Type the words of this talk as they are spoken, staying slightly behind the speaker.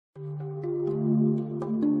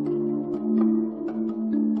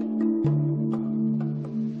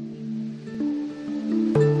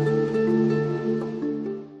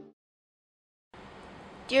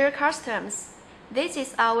customers, this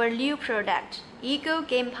is our new product, Eagle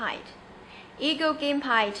Gamepad. Eagle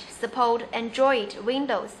Gamepad supports Android,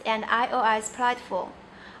 Windows, and iOS platform.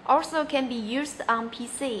 Also can be used on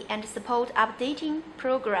PC and support updating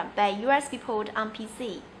program by USB port on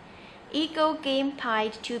PC. Eagle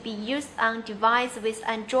Gamepad to be used on device with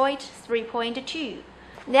Android 3.2.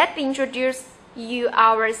 Let me introduce you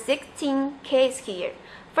our 16 keys here.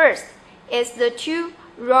 First is the two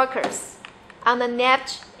rockers on the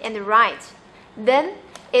left and right. Then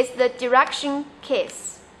is the direction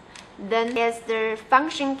keys. Then is the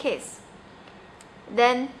function keys.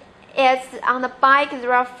 Then is on the back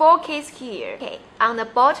there are 4 keys here. Okay. On the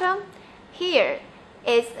bottom here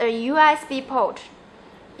is a USB port.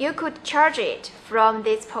 You could charge it from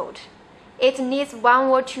this port. It needs 1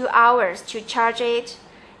 or 2 hours to charge it,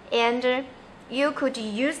 and you could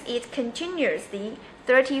use it continuously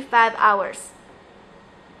 35 hours.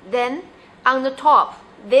 Then on the top,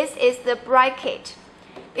 this is the bracket.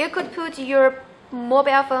 You could put your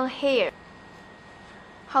mobile phone here.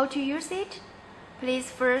 How to use it? Please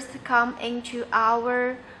first come into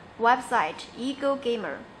our website, Eagle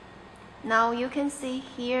Gamer. Now you can see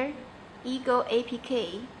here, Eagle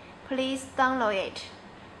APK. Please download it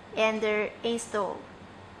and install.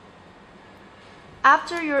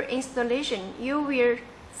 After your installation, you will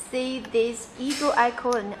see this Eagle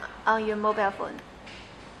icon on your mobile phone.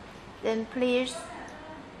 Then please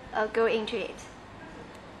go into it.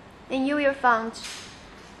 Then you will find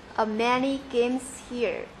many games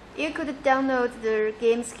here. You could download the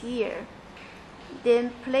games here,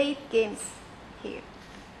 then play games here.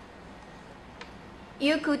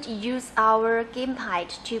 You could use our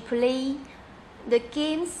gamepad to play the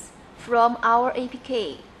games from our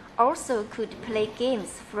APK. Also could play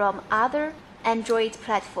games from other Android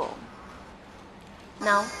platform.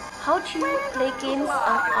 Now, how to play games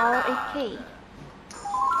on our APK?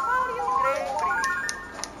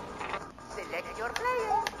 Select your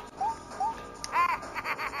player.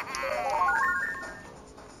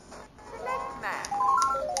 Select map.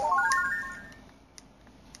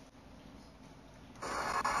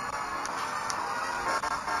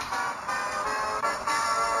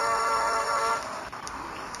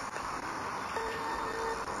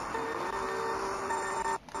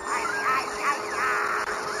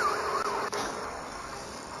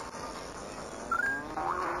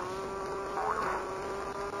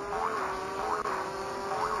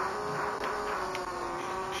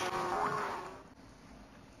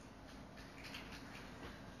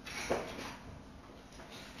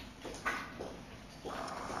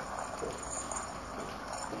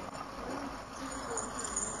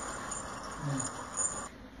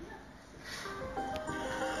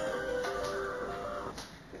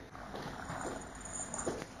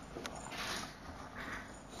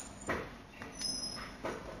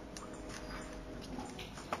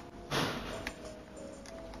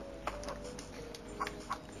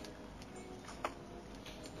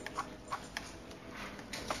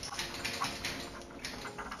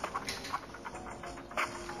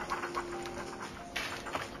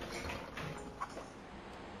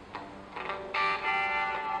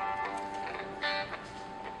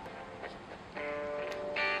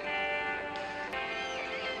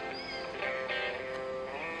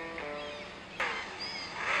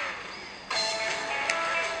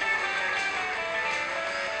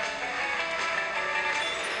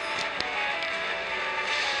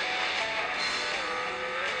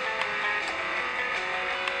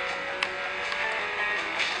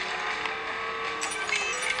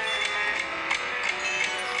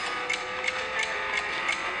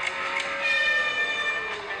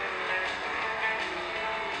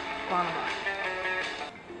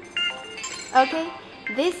 Okay,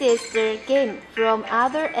 this is the game from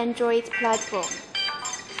other Android platform.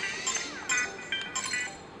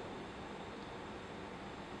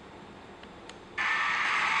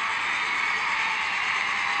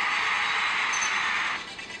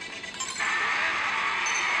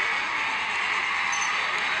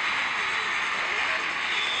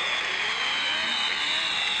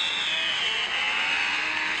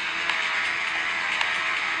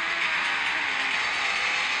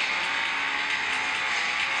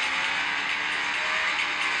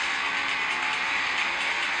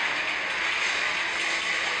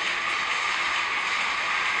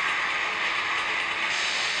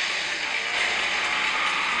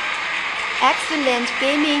 Excellent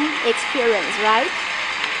gaming experience, right?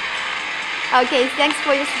 Okay, thanks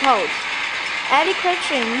for your support. Any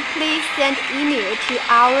question, please send email to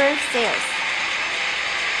our sales.